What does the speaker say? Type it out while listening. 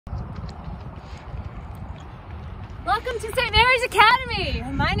Welcome to St. Mary's Academy.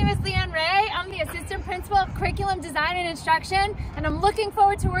 My name is Leanne Ray. I'm the Assistant Principal of Curriculum Design and Instruction, and I'm looking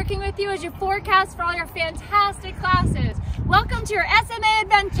forward to working with you as you forecast for all your fantastic classes. Welcome to your SMA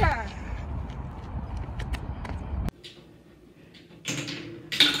adventure.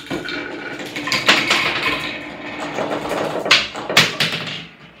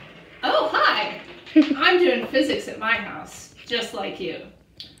 Oh, hi. I'm doing physics at my house, just like you.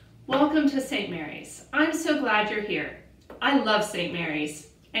 Welcome to St. Mary's. I'm so glad you're here. I love St. Mary's,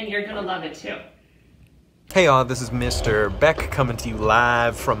 and you're gonna love it too. Hey y'all, this is Mr. Beck coming to you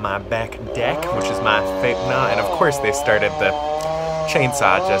live from my back deck, which is my and of course they started the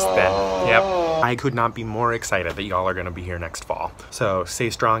chainsaw just then. Yep. I could not be more excited that y'all are gonna be here next fall. So stay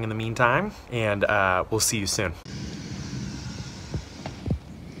strong in the meantime, and we'll see you soon.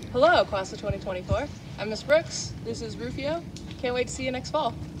 Hello, class of 2024. I'm Miss Brooks. This is Rufio. Can't wait to see you next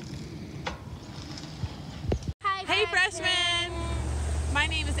fall. Hey freshmen! My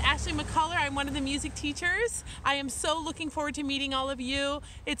name is Ashley McCullough. I'm one of the music teachers. I am so looking forward to meeting all of you.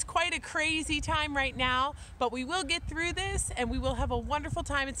 It's quite a crazy time right now, but we will get through this and we will have a wonderful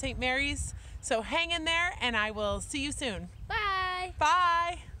time at St. Mary's. So hang in there and I will see you soon. Bye.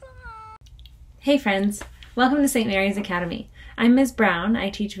 Bye. Hey friends, welcome to St. Mary's Academy. I'm Ms. Brown. I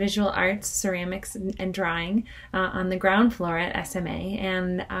teach visual arts, ceramics, and drawing on the ground floor at SMA,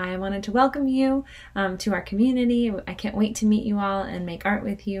 and I wanted to welcome you to our community. I can't wait to meet you all and make art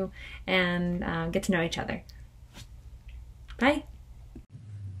with you and get to know each other. Bye.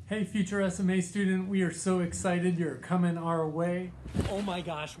 Hey future SMA student, we are so excited you're coming our way. Oh my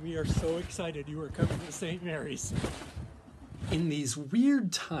gosh, we are so excited you are coming to St. Mary's. In these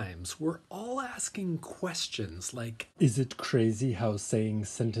weird times, we're all asking questions like, is it crazy how saying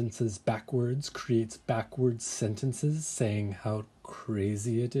sentences backwards creates backwards sentences saying how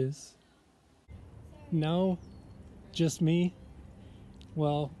crazy it is? No, just me?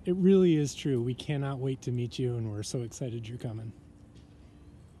 Well, it really is true. We cannot wait to meet you and we're so excited you're coming.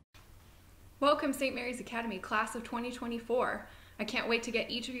 Welcome St. Mary's Academy, class of 2024. I can't wait to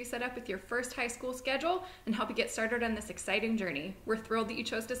get each of you set up with your first high school schedule and help you get started on this exciting journey. We're thrilled that you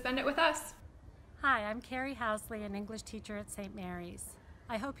chose to spend it with us. Hi, I'm Carrie Housley, an English teacher at St. Mary's.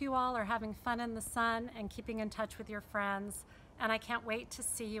 I hope you all are having fun in the sun and keeping in touch with your friends, and I can't wait to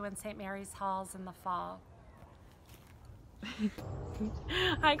see you in St. Mary's halls in the fall.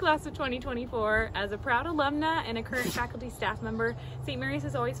 Hi class of 2024. As a proud alumna and a current faculty staff member, St. Mary's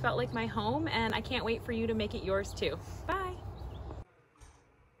has always felt like my home, and I can't wait for you to make it yours too. Bye.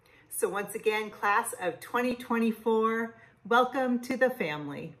 So once again, class of 2024, welcome to the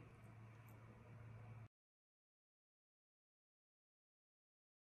family.